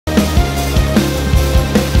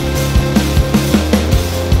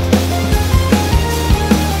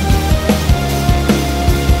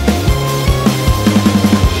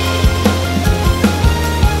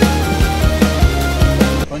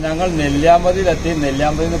നെല്ലിയാമ്പതിയിലെത്തി.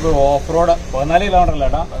 നെല്ലിയാമ്പതിയിൽ നിന്ന് off road 14 kilometre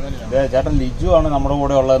അല്ലേട്ടാ. ചേട്ടൻ ലിജു ആണ് നമ്മുടെ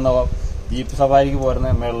കൂടെ ഉള്ളതെന്ന് ജീപ്പ് സഫാരിക്ക്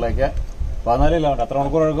പോരുന്ന മേളിലേക്ക്. 14 കിലോമീറ്റർ. എത്ര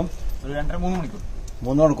മണിക്കൂർ എടുക്കും? ഒരു 2.5-3 മണിക്കൂർ.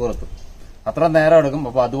 3 മണിക്കൂർ എത്തും. അത്ര നേരം എടുക്കും.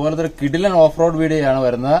 അപ്പൊ അതുപോലത്തെ ഒരു കിടിലൻ ഓഫ് റോഡ് വീഡിയോ ആണ്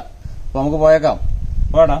വരുന്നത്. അപ്പൊ നമുക്ക് പോയേക്കാം.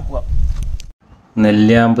 പോടാ.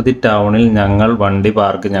 നെല്ലിയാമ്പതി ടൗണിൽ ഞങ്ങളുടെ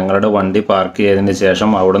വണ്ടി പാർക്ക് ചെയ്തതിന് ശേഷം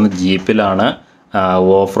അവിടുന്ന് ജീപ്പിലാണ്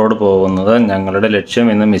ഓഫ് റോഡ് പോകുന്നത്. ഞങ്ങളുടെ ലക്ഷ്യം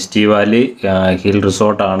ഇന്ന് മിസ്റ്റി വാലി ഹിൽ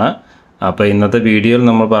റിസോർട്ടാണ്. അപ്പോൾ ഇന്നത്തെ വീഡിയോയിൽ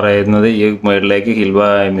നമ്മൾ പറയുന്നത് ഈ മുകളിലേക്ക്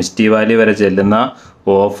മിസ്റ്റി വാലി വരെ ചെല്ലുന്ന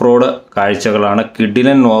ഓഫ് റോഡ് കാഴ്ചകളാണ്.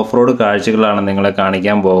 കിടിലൻ ഓഫ് റോഡ് കാഴ്ചകളാണ് നിങ്ങളെ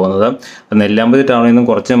കാണിക്കാൻ പോകുന്നത്. നെല്ലിയാമ്പതി ടൗണിൽ നിന്നും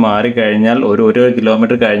കുറച്ച് മാറി കഴിഞ്ഞാൽ ഒരു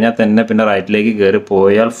കിലോമീറ്റർ കഴിഞ്ഞാൽ തന്നെ പിന്നെ റൈറ്റിലേക്ക് കയറി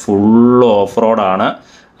പോയാൽ ഫുൾ ഓഫ് റോഡാണ്.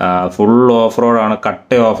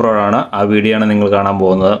 കട്ട ഓഫ് റോഡാണ്. ആ വീഡിയോ ആണ് നിങ്ങൾ കാണാൻ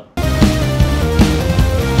പോകുന്നത്.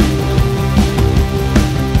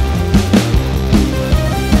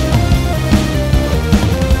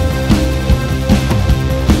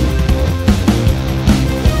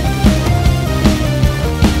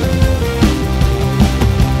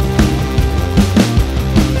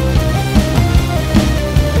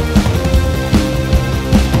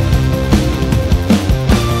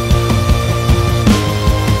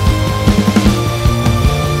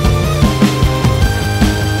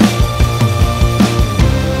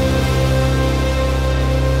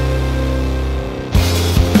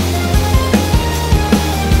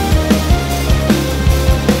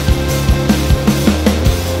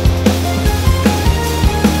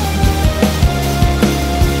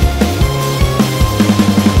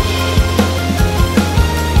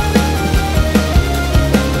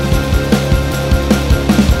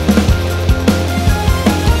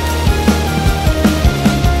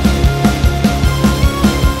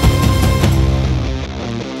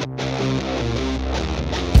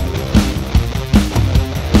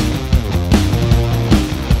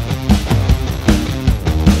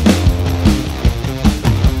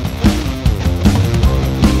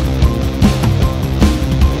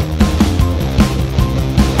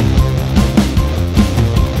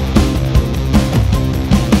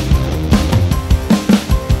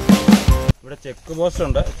 ചെക്ക് പോസ്റ്റ്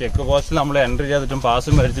ഉണ്ട്. ചെക്ക് പോസ്റ്റിൽ നമ്മൾ എൻട്രി ചെയ്തിട്ടും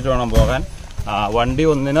പാസും മേടിച്ചിട്ട് വേണം പോകാൻ. വണ്ടി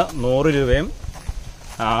ഒന്നിന് 100 രൂപയും.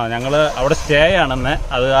 ഞങ്ങൾ അവിടെ സ്റ്റേ ആണെന്ന്,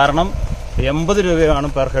 അത് കാരണം 80 രൂപയാണ്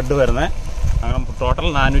പെർ ഹെഡ് വരുന്നത്. അങ്ങനെ ടോട്ടൽ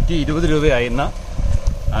 420 രൂപയായി ഇന്ന്.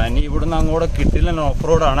 ഇനി ഇവിടുന്ന് അങ്ങോട്ട് കിട്ടില്ല ഓഫ്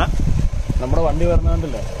റോഡാണ്. നമ്മുടെ വണ്ടി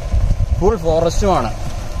വരുന്നതുകൊണ്ടല്ലേ ഫുൾ ഫോറസ്റ്റുമാണ്.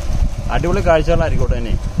 അടിപൊളി കാഴ്ചകളായിരിക്കട്ടെ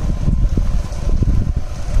ഇനി.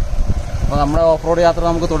 അപ്പോൾ നമ്മുടെ ഓഫ് റോഡ് യാത്ര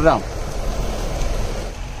നമുക്ക് തുടരാം.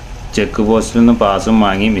 ചെക്ക് പോസ്റ്റിൽ നിന്ന് പാസും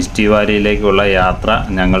വാങ്ങി മിസ്റ്റി വാലിയിലേക്കുള്ള യാത്ര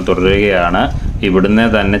ഞങ്ങൾ തുടരുകയാണ്. ഇവിടുന്ന്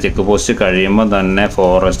തന്നെ ചെക്ക് പോസ്റ്റ് കഴിയുമ്പോൾ തന്നെ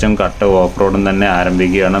ഫോറസ്റ്റും കട്ട ഓഫ് റോഡും തന്നെ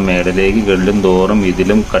ആരംഭിക്കുകയാണ്. മേളിലേക്ക് ഗള്ളും തോറും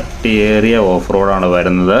ഇതിലും കട്ടിയേറിയ ഓഫ് റോഡാണ്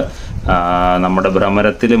വരുന്നത്. നമ്മുടെ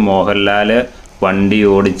ഭ്രമരത്തിൽ മോഹൻലാൽ വണ്ടി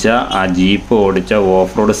ഓടിച്ച ജീപ്പ് ഓടിച്ച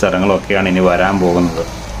ഓഫ് റോഡ് സ്ഥലങ്ങളൊക്കെയാണ് ഇനി വരാൻ പോകുന്നത്.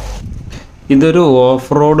 ഇതൊരു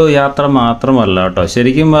ഓഫ് റോഡ് യാത്ര മാത്രമല്ല കേട്ടോ.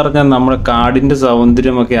 ശരിക്കും പറഞ്ഞാൽ നമ്മുടെ കാടിൻ്റെ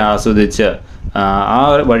സൗന്ദര്യമൊക്കെ ആസ്വദിച്ച് ആ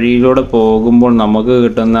വഴിയിലൂടെ പോകുമ്പോൾ നമുക്ക്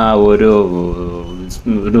കിട്ടുന്ന ഒരു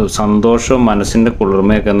സന്തോഷവും മനസ്സിൻ്റെ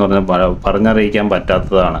കുളിർമയൊക്കെ എന്ന് പറഞ്ഞാൽ പറഞ്ഞറിയിക്കാൻ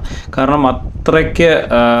പറ്റാത്തതാണ്. കാരണം അത്രയ്ക്ക്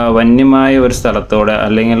വന്യമായ ഒരു സ്ഥലത്തോടെ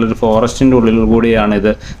അല്ലെങ്കിൽ ഒരു ഫോറസ്റ്റിൻ്റെ ഉള്ളിൽ കൂടിയാണ്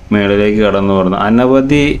ഇത് മേളിലേക്ക് കടന്നു വരുന്നത്.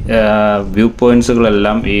 അനവധി വ്യൂ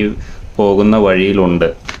പോയിൻറ്റ്സുകളെല്ലാം ഈ പോകുന്ന വഴിയിലുണ്ട്.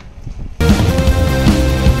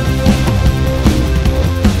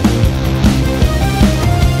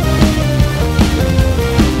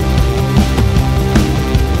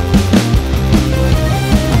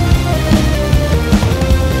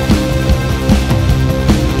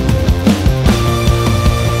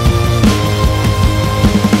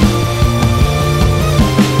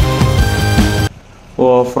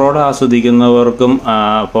 ഓഫ് റോഡ് ആസ്വദിക്കുന്നവർക്കും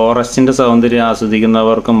ഫോറസ്റ്റിൻ്റെ സൗന്ദര്യം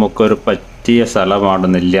ആസ്വദിക്കുന്നവർക്കും ഒക്കെ ഒരു പറ്റിയ സ്ഥലമാണ്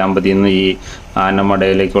നെല്ലിയാമ്പതിയിൽ നിന്ന് ഈ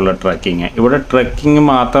ആനമടയിലേക്കുള്ള ട്രക്കിങ്. ഇവിടെ ട്രക്കിങ്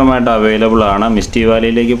മാത്രമായിട്ട് അവൈലബിൾ ആണ്. മിസ്റ്റി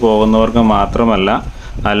വാലിയിലേക്ക് പോകുന്നവർക്ക് മാത്രമല്ല,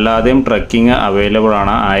 അല്ലാതെയും ട്രക്കിങ് അവൈലബിൾ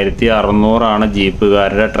ആണ്. 1600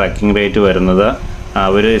 ജീപ്പുകാരുടെ ട്രക്കിംഗ് റേറ്റ് വരുന്നത്.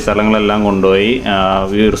 അവർ സ്ഥലങ്ങളെല്ലാം കൊണ്ടുപോയി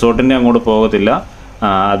റിസോർട്ടിൻ്റെ അങ്ങോട്ട് പോകത്തില്ല.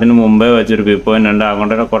 അതിന് മുമ്പേ വെച്ചൊരു വ്യൂ പോയിൻ്റ് ഉണ്ട്.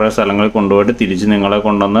 അങ്ങോട്ടൊക്കെ കുറേ സ്ഥലങ്ങളിൽ കൊണ്ടുപോയിട്ട് തിരിച്ച് നിങ്ങളെ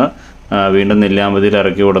കൊണ്ടുവന്ന് വീണ്ടും നെല്ലിയാമ്പതിയിൽ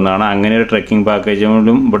ഇറക്കി വിടുന്നതാണ്. അങ്ങനെ ഒരു ട്രെക്കിംഗ്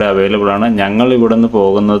പാക്കേജുകളും ഇവിടെ അവൈലബിൾ ആണ്. ഞങ്ങൾ ഇവിടെ നിന്ന്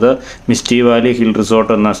പോകുന്നത് മിസ്റ്റി വാലി ഹിൽ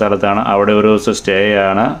റിസോർട്ട് എന്ന സ്ഥലത്താണ്. അവിടെ ഒരു ദിവസം സ്റ്റേ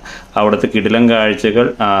ആണ്. അവിടുത്തെ കിടിലൻ കാഴ്ചകൾ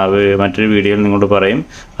മറ്റൊരു വീഡിയോയിൽ നിങ്ങളോട് പറയും.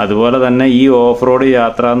 അതുപോലെ തന്നെ ഈ ഓഫ് റോഡ്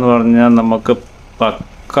യാത്ര എന്ന് പറഞ്ഞാൽ നമുക്ക്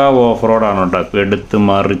പക്ക ഓഫ് റോഡാണ് കേട്ടോ. എടുത്ത്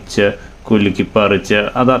മറിച്ച് കുലുക്കിപ്പറിച്ച്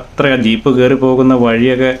അത് അത്ര ജീപ്പ് കയറി പോകുന്ന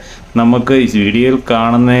വഴിയൊക്കെ നമുക്ക് വീഡിയോയിൽ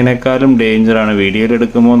കാണുന്നതിനേക്കാളും ഡേഞ്ചറാണ്. വീഡിയോയിൽ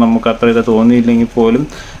എടുക്കുമ്പോൾ നമുക്ക് അത്ര ഇത് തോന്നിയില്ലെങ്കിൽ പോലും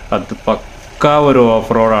അത് പക്ക പക്കാ ഒരു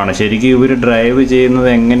ഓഫ് റോഡാണ്. ശരിക്കും ഇവർ ഡ്രൈവ് ചെയ്യുന്നത്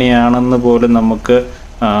എങ്ങനെയാണെന്ന് പോലും നമുക്ക്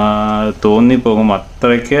തോന്നിപ്പോകും.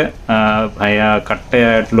 അത്രയ്ക്ക്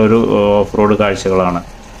കട്ടയായിട്ടുള്ളൊരു ഓഫ് റോഡ് കാഴ്ചകളാണ്.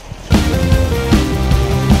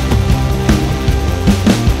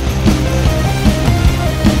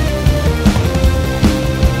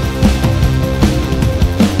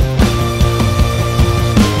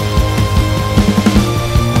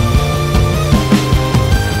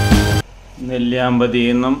 നെല്ലിയാമ്പതിയിൽ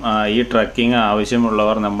നിന്നും ഈ ട്രക്കിംഗ്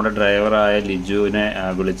ആവശ്യമുള്ളവർ നമ്മുടെ ഡ്രൈവറായ ലിജുവിനെ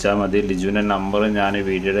വിളിച്ചാൽ മതി. ലിജുവിൻ്റെ നമ്പർ ഞാൻ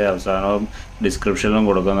വീഡിയോയുടെ അവസാനവും ഡിസ്ക്രിപ്ഷനിലും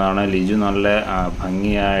കൊടുക്കുന്നതാണ്. ലിജു നല്ല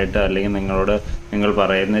ഭംഗിയായിട്ട് അല്ലെങ്കിൽ നിങ്ങൾ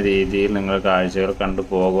പറയുന്ന രീതിയിൽ നിങ്ങൾ കാഴ്ചകൾ കണ്ടു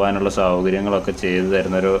പോകുവാനുള്ള സൗകര്യങ്ങളൊക്കെ ചെയ്തു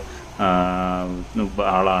തരുന്നൊരു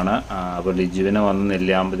ആളാണ്. അപ്പോൾ ലിജുവിനെ വന്ന്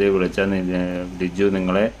നെല്ലിയാമ്പതി വിളിച്ചാൽ ലിജു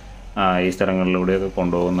നിങ്ങളെ ഈ സ്ഥലങ്ങളിലൂടെയൊക്കെ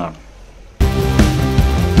കൊണ്ടുപോകുന്നതാണ്.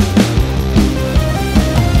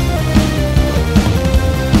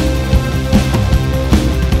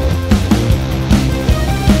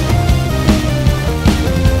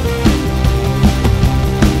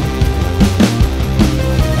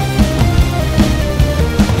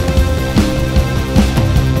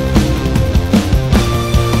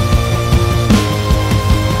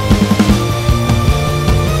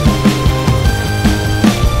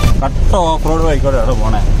 ഓഫ് റോഡ് വഴിക്കോടെ അവിടെ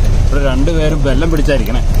പോണേ. ഇവിടെ രണ്ടുപേരും വെള്ളം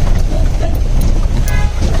പിടിച്ചായിരിക്കണേ.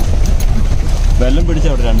 വെള്ളം പിടിച്ച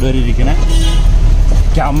അവിടെ രണ്ടുപേരും ഇരിക്കണേ.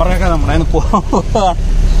 ക്യാമറയൊക്കെ നമ്മുടെ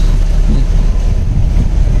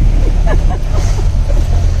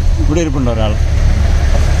ഇവിടെ ഇരിപ്പുണ്ടോ ഒരാൾ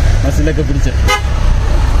മസിലൊക്കെ പിടിച്ച്.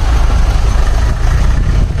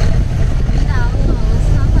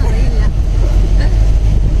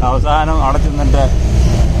 അവസാനം അവിടെ ചെന്നിട്ട്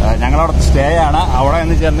ഞങ്ങളവിടെ സ്റ്റേ ആണ്. അവിടെ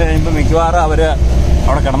നിന്ന് ചെന്ന് കഴിയുമ്പോൾ മിക്കവാറും അവർ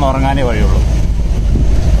അവിടെ കിടന്നുറങ്ങാനേ വഴിയുള്ളൂ.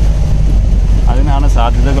 അതിനാണ്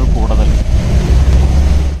സാധ്യതകൾ കൂടുതൽ.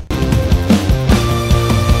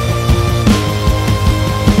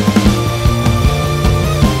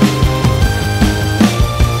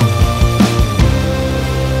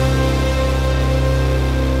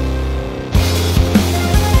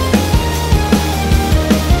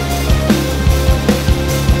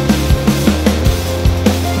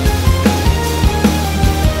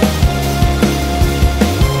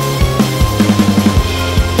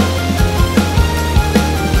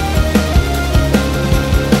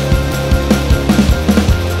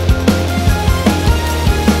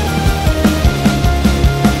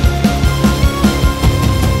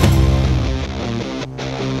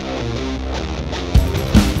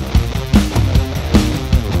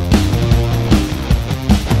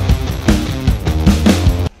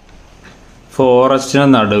 ഫോറസ്റ്റിന്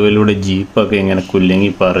നടുവിലൂടെ ജീപ്പൊക്കെ ഇങ്ങനെ കുലുങ്ങി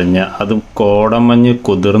പറഞ്ഞ് അതും കോടമഞ്ഞ്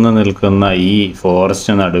കുതിർന്ന് നിൽക്കുന്ന ഈ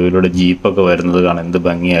ഫോറസ്റ്റിന് നടുവിലൂടെ ജീപ്പൊക്കെ വരുന്നത് കാണാൻ എന്ത്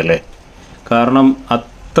ഭംഗിയല്ലേ. കാരണം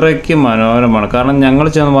അത്രയ്ക്ക് മനോഹരമാണ്. കാരണം ഞങ്ങൾ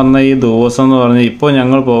വന്ന ഈ ദിവസം എന്ന് പറഞ്ഞാൽ ഇപ്പോൾ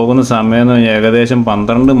ഞങ്ങൾ പോകുന്ന സമയം എന്ന് പറഞ്ഞാൽ ഏകദേശം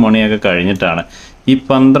 12 മണിയൊക്കെ കഴിഞ്ഞിട്ടാണ്. ഈ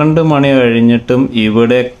 12 മണി കഴിഞ്ഞിട്ടും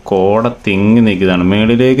ഇവിടെ കോട തിങ്ങി നിൽക്കുന്നതാണ്.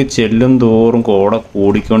 മേളിലേക്ക് ചെല്ലും തോറും കോട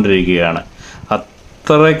കൂടിക്കൊണ്ടിരിക്കുകയാണ്.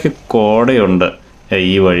 അത്രയ്ക്ക് കോടയുണ്ട്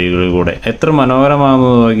ഈ വഴികളിൽ കൂടെ. എത്ര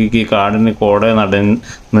മനോഹരമാണെന്ന് നോക്കി. ഈ കാടിന് കോട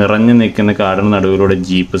നിറഞ്ഞു നിൽക്കുന്ന കാടിന് നടുവിലൂടെ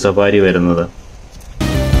ജീപ്പ് സഫാരി വരുന്നത്.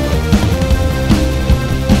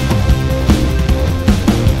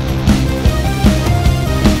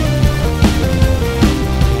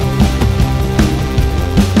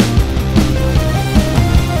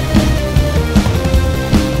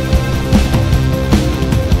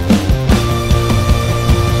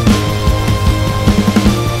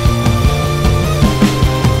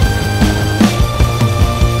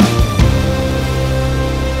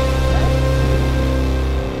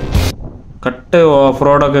 കട്ട് ഓഫ്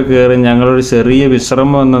റോഡൊക്കെ കയറി ഞങ്ങളൊരു ചെറിയ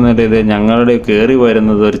വിശ്രമം എന്ന നിലയിൽ ഞങ്ങളുടെ കയറി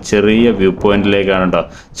വരുന്നത് ഒരു ചെറിയ വ്യൂ പോയിന്റിലേക്കാണ് കേട്ടോ.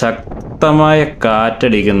 ശക്തമായ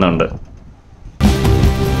കാറ്റടിക്കുന്നുണ്ട്.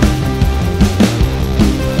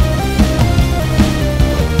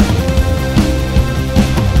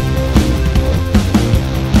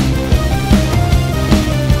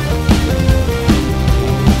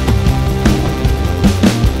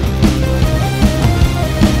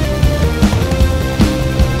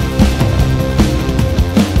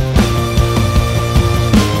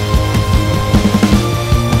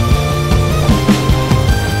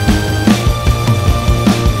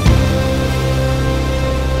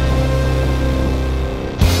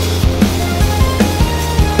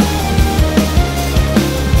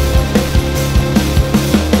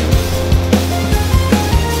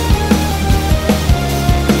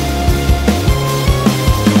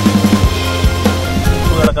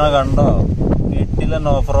 കണ്ടോ വീട്ടിലെ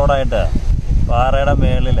ഓഫ് റോഡായിട്ട് പാറയുടെ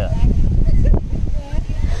മേളില്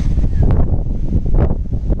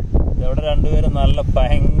എവിടെ അവിടെ രണ്ടുപേരും നല്ല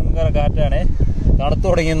ഭയങ്കര കാറ്റാണ്. തണുത്തു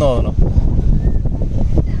തുടങ്ങിയെന്ന് തോന്നുന്നു.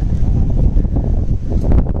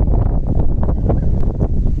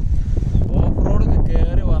 ഓഫ് റോഡ്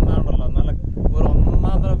കയറി വന്നാണല്ലോ നല്ല ഒരു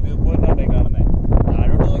ഒന്നാം തരം വ്യൂ പോയിന്റ് ആണ് കാണുന്നത്.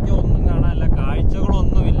 താഴോട്ട് നോക്കിയാൽ ഒന്നും കാണാനില്ല,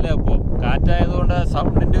 കാഴ്ചകളൊന്നും ഇല്ല. ഇപ്പോൾ കാറ്റായതുകൊണ്ട്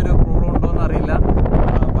സൗണ്ടിന്റെ ഒരു പ്രോബ്ലം ഉണ്ടോയെന്ന് അറിയില്ല.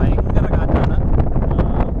 ഭയങ്കര കാറ്റാണ്.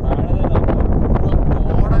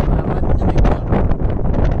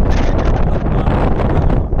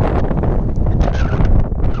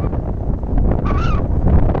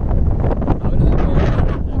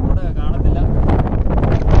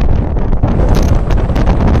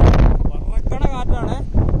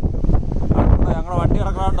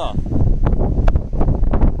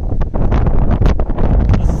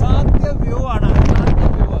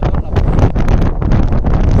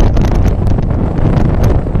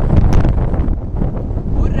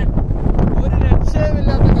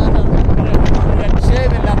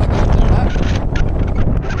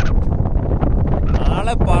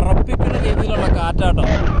 പറപ്പിക്കുന്ന രീതിയിലുള്ള കാറ്റാട്ടോ.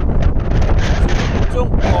 ചുറ്റും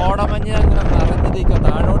കോടമഞ്ഞ് അങ്ങനെ നിറഞ്ഞിരിക്കുക.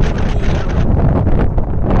 താഴോട്ട്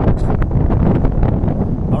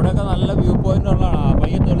അവിടെയൊക്കെ നല്ല വ്യൂ പോയിന്റ് ഉള്ളതാണ്.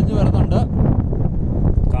 പയ്യെ തെളിഞ്ഞു വരുന്നുണ്ട്,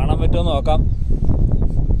 കാണാൻ പറ്റുമോ നോക്കാം.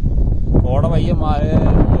 കോട പയ്യെ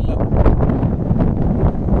മാറിയില്ല.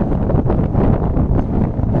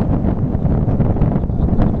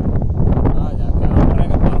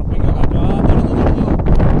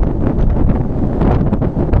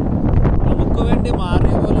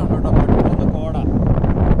 മാറിയ പോലെ ഉണ്ടോ പെട്ടെന്ന് കോട.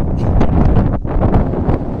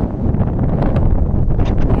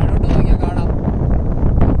 താഴോട്ട് നോക്കിയാൽ കാണാം.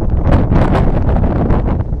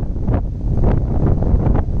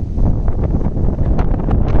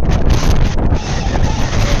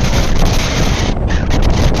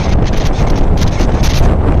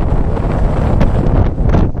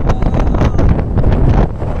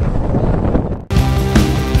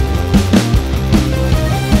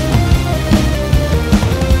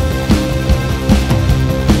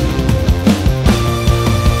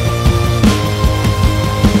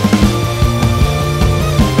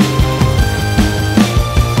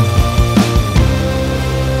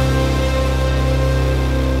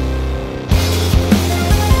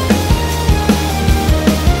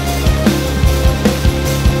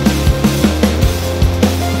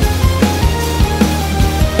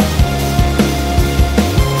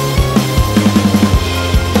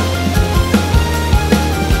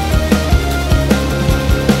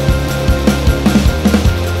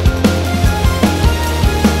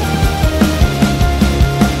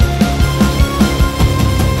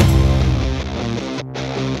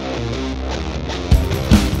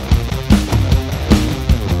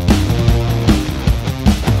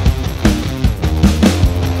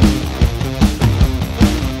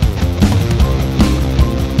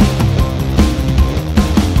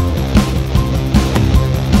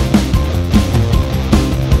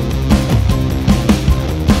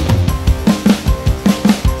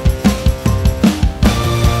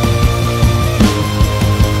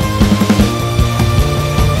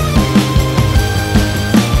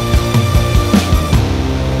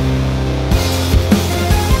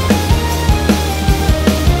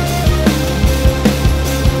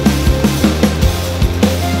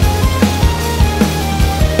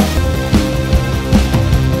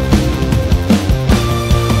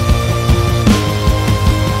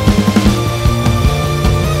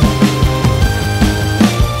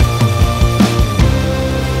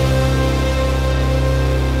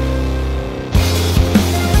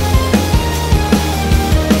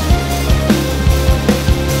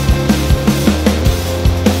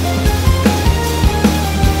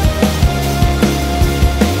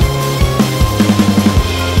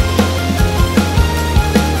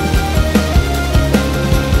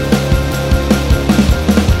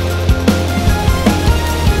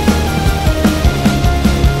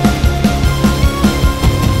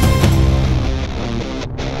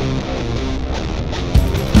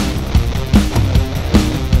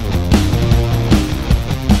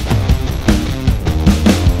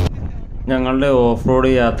 ഞങ്ങളുടെ ഓഫ് റോഡ്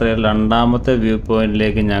യാത്രയിൽ രണ്ടാമത്തെ വ്യൂ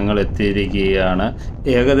പോയിന്റിലേക്ക് ഞങ്ങൾ എത്തിയിരിക്കുകയാണ്.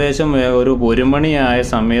 ഏകദേശം ഒരു 1 മണിയായ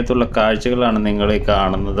സമയത്തുള്ള കാഴ്ചകളാണ് നിങ്ങൾ ഈ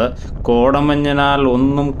കാണുന്നത്. കോടമഞ്ഞിനാൽ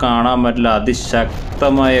ഒന്നും കാണാൻ പറ്റില്ല.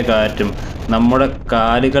 അതിശക്തമായ കാറ്റും നമ്മുടെ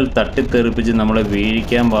കാലുകൾ തട്ടിത്തെറിപ്പിച്ച് നമ്മളെ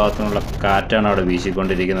വീഴിക്കാൻ പാകത്തിനുള്ള കാറ്റാണ് അവിടെ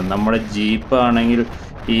വീശിക്കൊണ്ടിരിക്കുന്നത്. നമ്മുടെ ജീപ്പാണെങ്കിൽ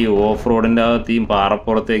ഈ ഓഫ് റോഡിൻ്റെ അകത്ത് ഈ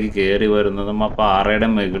പാറപ്പുറത്തേക്ക് കയറി വരുന്നതും ആ പാറയുടെ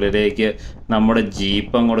മുകളിലേക്ക് നമ്മുടെ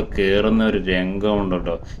ജീപ്പ് അങ്ങോട്ട് കയറുന്ന ഒരു രംഗമുണ്ട്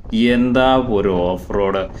കേട്ടോ. എന്താ ഒരു ഓഫ്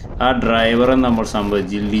റോഡ്! ആ ഡ്രൈവറെ നമ്മൾ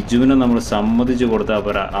ലിജുവിനെ നമ്മൾ സമ്മതിച്ചു കൊടുത്താൽ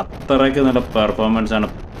പോരാ, അത്രയ്ക്ക് നല്ല പെർഫോമൻസ് ആണ്.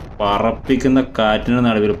 പറപ്പിക്കുന്ന കാറ്റിന്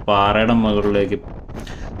നടുവിൽ പാറയുടെ മുകളിലേക്ക്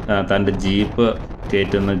തൻ്റെ ജീപ്പ്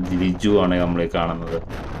കയറ്റുന്ന ലിജു ആണ് നമ്മൾ കാണുന്നത്.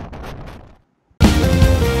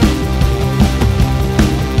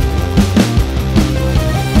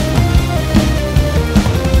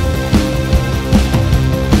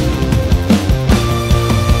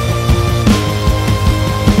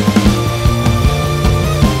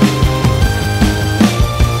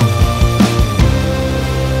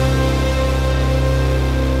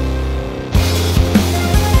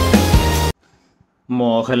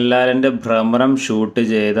 മോഹൻലാലിൻ്റെ ഭ്രമരം ഷൂട്ട്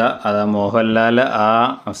ചെയ്ത മോഹൻലാൽ ആ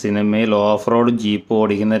സിനിമയിൽ ഓഫ് റോഡ് ജീപ്പ്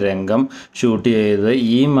ഓടിക്കുന്ന രംഗം ഷൂട്ട് ചെയ്ത്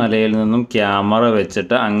ഈ മലയിൽ നിന്നും ക്യാമറ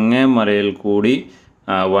വെച്ചിട്ട് അങ്ങേ മലയിൽ കൂടി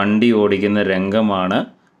വണ്ടി ഓടിക്കുന്ന രംഗമാണ്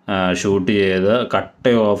ഷൂട്ട് ചെയ്ത്.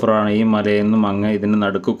 കട്ട ഓഫറാണ്. ഈ മലയിൽ നിന്നും അങ്ങേ ഇതിന്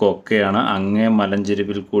നടുക്ക് കൊക്കയാണ്. അങ്ങേ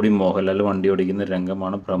മലഞ്ചെരുവിൽ കൂടി മോഹൻലാൽ വണ്ടി ഓടിക്കുന്ന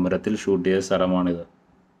രംഗമാണ് ഭ്രമരത്തിൽ ഷൂട്ട് ചെയ്ത സ്ഥലമാണിത്.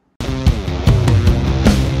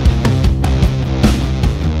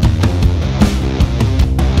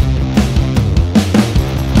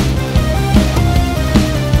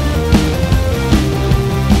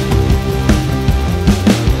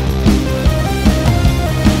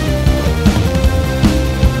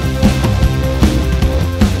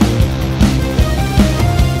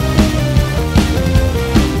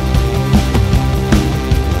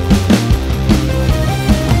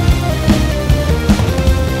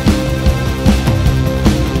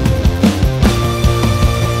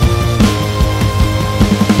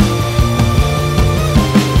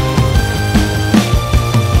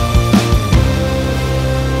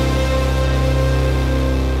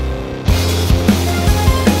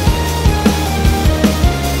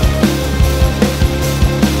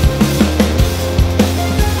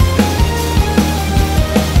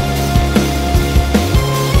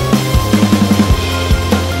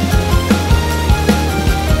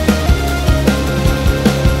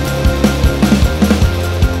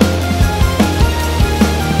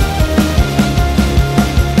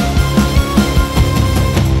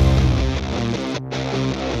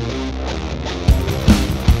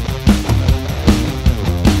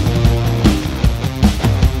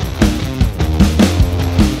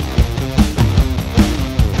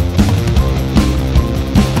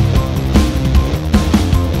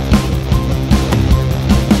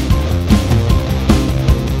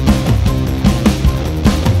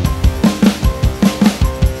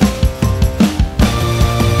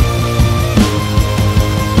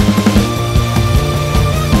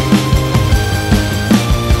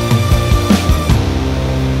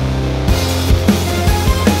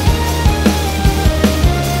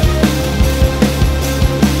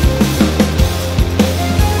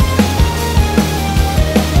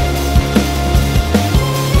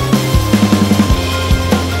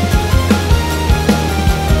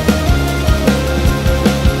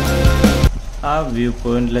 വ്യൂ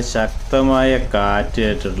പോയിന്റിലെ ശക്തമായ കാറ്റ്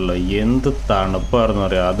ഏറ്റിട്ടുള്ള എന്ത് തണുപ്പാണെന്ന്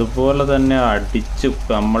പറയാം. അതുപോലെ തന്നെ അടിച്ച്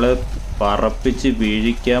നമ്മളെ പറപ്പിച്ച്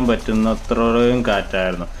വീഴിക്കാൻ പറ്റുന്നത്രയും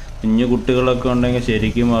കാറ്റായിരുന്നു. കുഞ്ഞു കുട്ടികളൊക്കെ ഉണ്ടെങ്കിൽ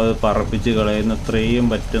ശരിക്കും അത് പറപ്പിച്ച് കളയുന്നത്രയും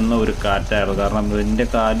പറ്റുന്ന ഒരു കാറ്റായിരുന്നു. കാരണം എൻ്റെ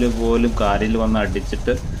കാല് പോലും കാലിൽ വന്ന്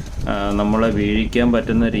അടിച്ചിട്ട് നമ്മളെ വീഴിക്കാൻ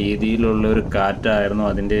പറ്റുന്ന രീതിയിലുള്ള ഒരു കാറ്റായിരുന്നു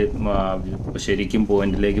അതിൻ്റെ ശരിക്കും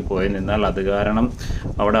പോയിന്റിലേക്ക് പോയത്. എന്നാൽ അത് കാരണം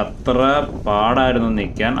അവിടെ അത്ര പാടായിരുന്നു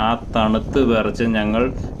നിൽക്കാൻ. ആ തണുത്ത് വിറച്ച് ഞങ്ങൾ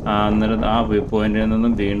അന്നേരം ആ വ്യൂ പോയിന്റിൽ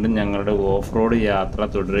നിന്നും വീണ്ടും ഞങ്ങളുടെ ഓഫ് റോഡ് യാത്ര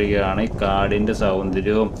തുടരുകയാണ്. ഈ കാടിൻ്റെ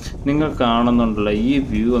സൗന്ദര്യവും നിങ്ങൾ കാണുന്നുണ്ടല്ലോ, ഈ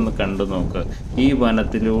വ്യൂ ഒന്ന് കണ്ടു നോക്ക്. ഈ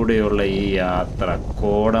വനത്തിലൂടെയുള്ള ഈ യാത്ര,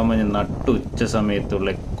 കോടമഞ്ഞ് നട്ടുച്ച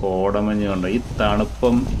സമയത്തുള്ള കോടമഞ്ഞ് കൊണ്ട് ഈ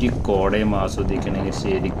തണുപ്പും ഈ കോടയും ആസ്വദിക്കണമെങ്കിൽ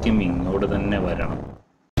ശരിക്കും ഇങ്ങോട്ട് തന്നെ വരണം.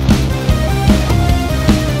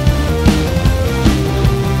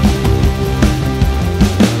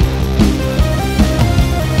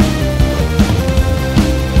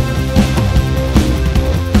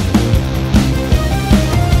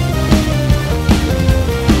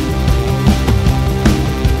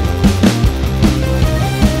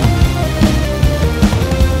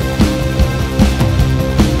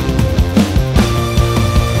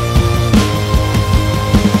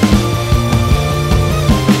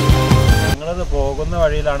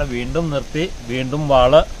 വഴിയിലാണ് വീണ്ടും നിർത്തി, വീണ്ടും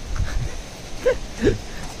വാള്.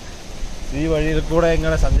 ഈ വഴിയിൽ കൂടെ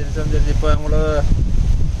ഇങ്ങനെ സഞ്ചരിച്ച് ഇപ്പൊ നമ്മള്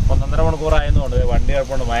 1.5 മണിക്കൂറായതുകൊണ്ട് വണ്ടി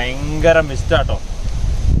കിടപ്പുണ്ട്. ഭയങ്കര മിസ്റ്റാട്ടോ,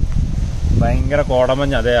 ഭയങ്കര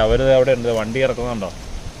കോടമഞ്ഞ്. അതെ, അവര് അവിടെ ഉണ്ട്, വണ്ടി കിടക്കുന്നുണ്ടോ.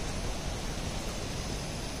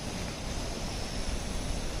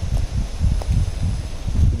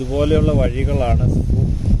 ഇതുപോലെയുള്ള വഴികളാണ്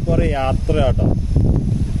സൂപ്പർ യാത്ര കേട്ടോ.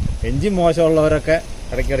 എഞ്ചിൻ മോശമുള്ളവരൊക്കെ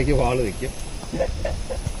ഇടയ്ക്കിടയ്ക്ക് വാള് വയ്ക്കും,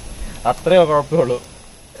 അത്രയോ കുഴപ്പമുള്ളൂ.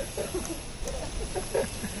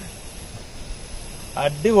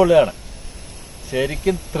 അടിപൊളിയാണ്.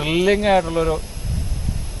 ശരിക്കും ത്രില്ലിംഗ് ആയിട്ടുള്ളൊരു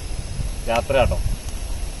യാത്ര കേട്ടോ.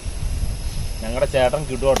 ഞങ്ങളുടെ ചേട്ടൻ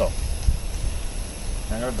കിട്ടുക കേട്ടോ,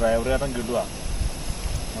 ഞങ്ങളുടെ ഡ്രൈവർ ചേട്ടൻ കിട്ടുക.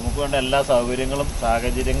 നമുക്ക് വേണ്ട എല്ലാ സൗകര്യങ്ങളും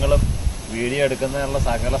സാഹചര്യങ്ങളും വീഡിയോ എടുക്കുന്നതിനുള്ള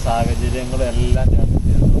സകല സാഹചര്യങ്ങളും എല്ലാം ചേട്ടൻ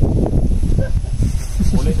ചെയ്തു.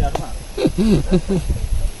 പൊളി ചേട്ടനാണ്.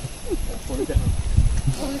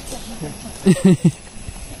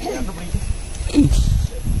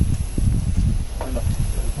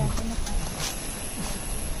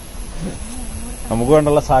 നമുക്ക്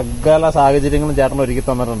വേണ്ടുള്ള സകല സാഹചര്യങ്ങളും ചേട്ടൻ ഒരുക്കി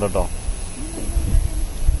തന്നിട്ടുണ്ട് കേട്ടോ.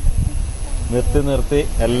 നിർത്തി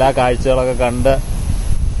എല്ലാ കാഴ്ചകളൊക്കെ കണ്ട്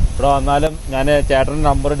ഇവിടെ വന്നാലും ഞാൻ ചേട്ടൻ്റെ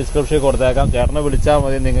നമ്പർ ഡിസ്ക്രിപ്ഷനിൽ കൊടുത്തേക്കാം. ചേട്ടനെ വിളിച്ചാൽ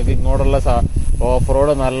മതി. നിങ്ങൾക്ക് ഇങ്ങോട്ടുള്ള ഓഫ്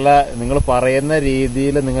റോഡ് നല്ല നിങ്ങൾ പറയുന്ന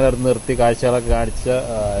രീതിയിൽ നിങ്ങളടുത്ത് നിർത്തി കാഴ്ചകളൊക്കെ കാണിച്ച്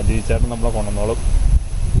ചേട്ടൻ നമ്മളെ കൊണ്ടുവന്നോളും.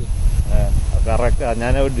 കറക്റ്റ്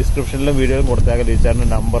ഞാൻ ഡിസ്ക്രിപ്ഷനിലും വീഡിയോയിലും കൊടുത്തേക്കാം ചേട്ടൻ്റെ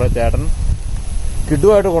നമ്പർ. ചേട്ടൻ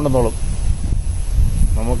കിടുവായിട്ട് കൊണ്ടുവന്നോളും.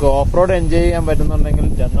 നമുക്ക് ഓഫ് റോഡ് എൻജോയ് ചെയ്യാൻ പറ്റുന്നുണ്ടെങ്കിൽ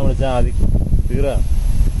ചേട്ടനെ വിളിച്ചാൽ മതി. തീരാണ്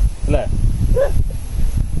അല്ലേ?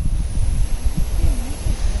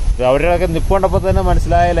 അവരുടെയൊക്കെ നിപ്പുണ്ടപ്പോ തന്നെ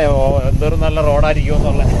മനസ്സിലായല്ലേ എന്തൊരു നല്ല റോഡായിരിക്കും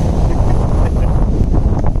എന്നുള്ള.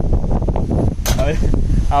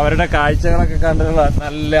 അവരുടെ കാഴ്ചകളൊക്കെ കണ്ടിട്ടുള്ള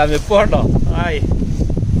നല്ല നിപ്പുണ്ടോ? ആയി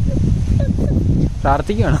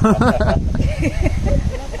പ്രാർത്ഥിക്കുകയാണ്.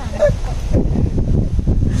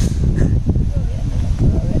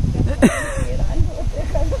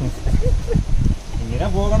 ഇങ്ങനെ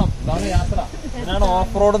പോകണം. ഇതാണ് യാത്ര. ഇതിനാണ്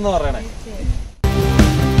ഓഫ് റോഡ് എന്ന് പറയണേ.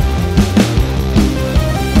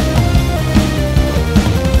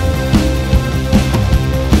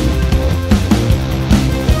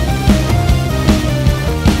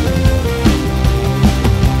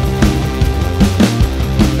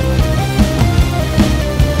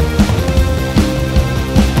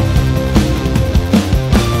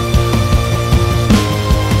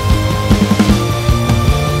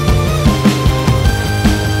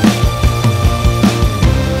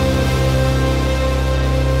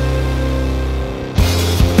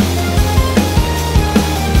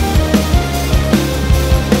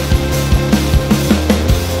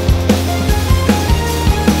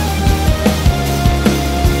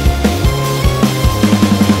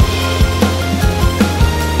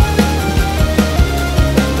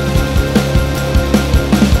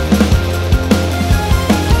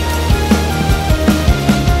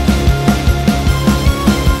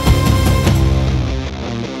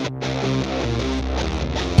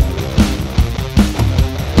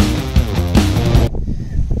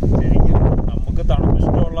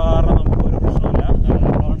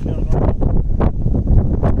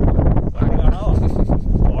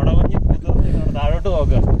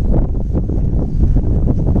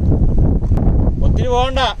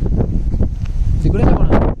 പോകണ്ട,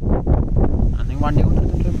 വണ്ടി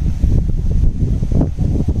കൊണ്ടിട്ട്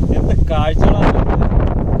എന്ത് കാഴ്ചകളാണ്.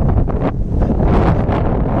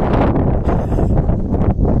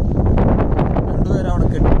 രണ്ടുപേരും അവിടെ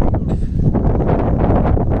കെട്ടി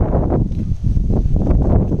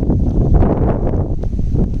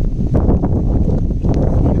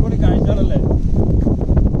അടിപൊളി കാഴ്ചകളല്ലേ.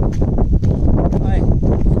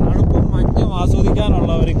 തണുപ്പും മഞ്ഞും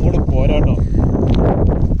ആസ്വദിക്കാനുള്ളവർ ഇങ്ങോട്ട് പോരാട്ടോ.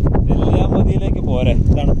 നെല്ലിയാമ്പതിയിലേക്ക് പോരെ.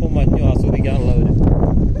 തണുപ്പും മഞ്ഞും ആസ്വദിക്കാനുള്ളവർ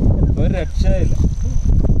ഒരു രക്ഷയില്ല.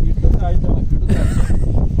 കിട്ടും കാഴ്ചകളാണ്, കിട്ടും കാഴ്ച.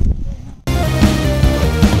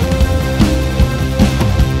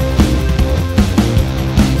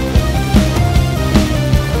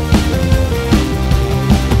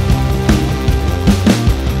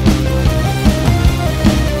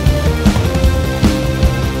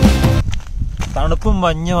 തണുപ്പും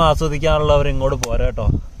മഞ്ഞും ആസ്വദിക്കാനുള്ളവർ ഇങ്ങോട്ട് പോരെ കേട്ടോ.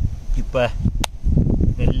 ഇപ്പൊ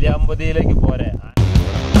നെല്ലിയാമ്പതിയിലേക്ക് പോരെ.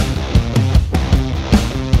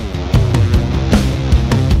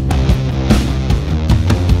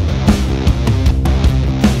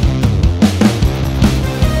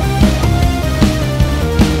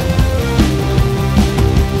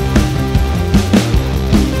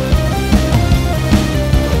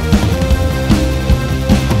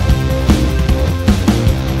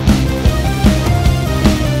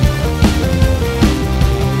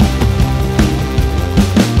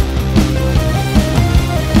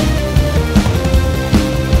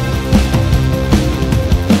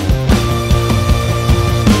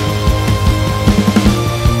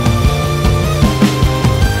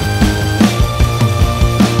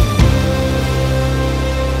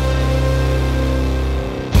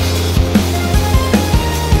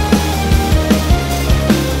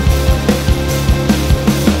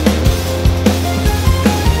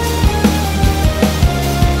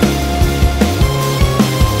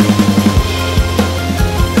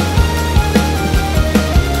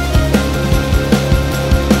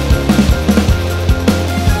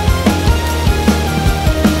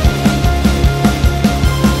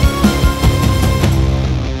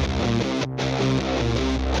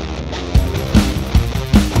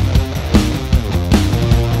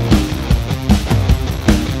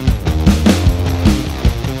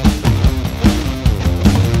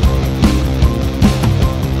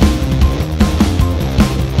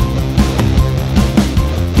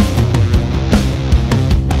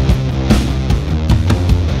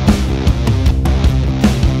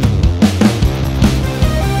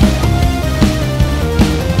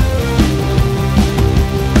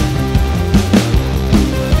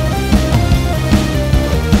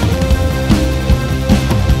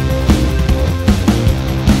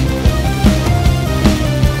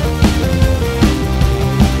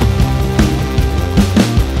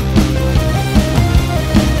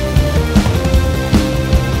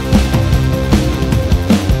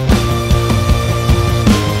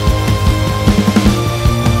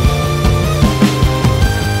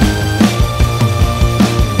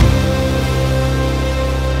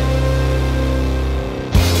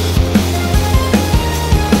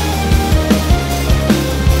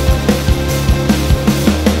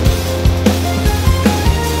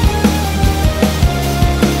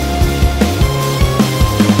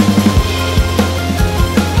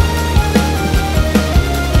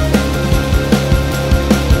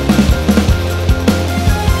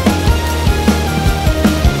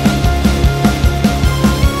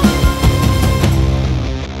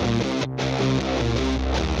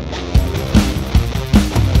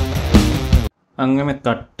 അങ്ങനെ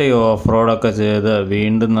കട്ട് ഓഫ് റോഡൊക്കെ ചെയ്ത്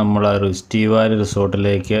വീണ്ടും നമ്മൾ ആ റിസ്റ്റി വാലി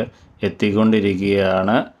റിസോർട്ടിലേക്ക്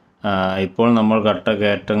എത്തിക്കൊണ്ടിരിക്കുകയാണ്. ഇപ്പോൾ നമ്മൾ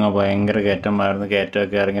കയറ്റങ്ങൾ ഭയങ്കര കയറ്റമായിരുന്നു.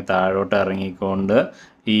 കയറ്റമൊക്കെ ഇറങ്ങി താഴോട്ട് ഇറങ്ങിക്കൊണ്ട്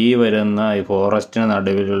ഈ വരുന്ന ഈ ഫോറസ്റ്റിന്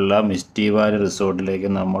നടുവിലുള്ള മിസ്റ്റി വാലി റിസോർട്ടിലേക്ക്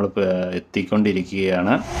നമ്മൾ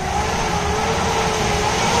എത്തിക്കൊണ്ടിരിക്കുകയാണ്.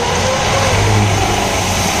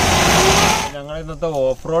 ഞങ്ങൾ ഇന്നത്തെ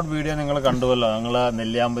ഓഫ് റോഡ് വീഡിയോ നിങ്ങൾ കണ്ടുവല്ലോ. ഞങ്ങൾ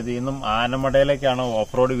നെല്ലിയാമ്പതിയിൽ നിന്നും ആനമടയിലേക്കാണ്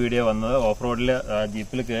ഓഫ് റോഡ് വീഡിയോ വന്നത്. ഓഫ് റോഡിൽ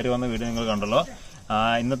ജീപ്പിൽ കയറി വന്ന വീഡിയോ നിങ്ങൾ കണ്ടല്ലോ.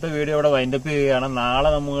 ഇന്നത്തെ വീഡിയോ ഇവിടെ വൈൻഡപ്പ് ചെയ്യുകയാണ്. നാളെ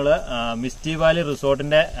നമ്മൾ മിസ്റ്റി വാലി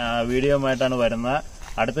റിസോർട്ടിന്റെ വീഡിയോയുമായിട്ടാണ് വരുന്നത്.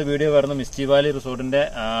 അടുത്ത വീഡിയോ വരുന്നത് മിസ്റ്റി വാലി റിസോർട്ടിന്റെ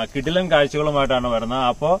കിടിലൻ കാഴ്ചകളുമായിട്ടാണ് വരുന്നത്.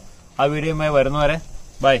 അപ്പോൾ ആ വീഡിയോയുമായി വരുന്നവരെ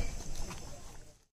ബൈ.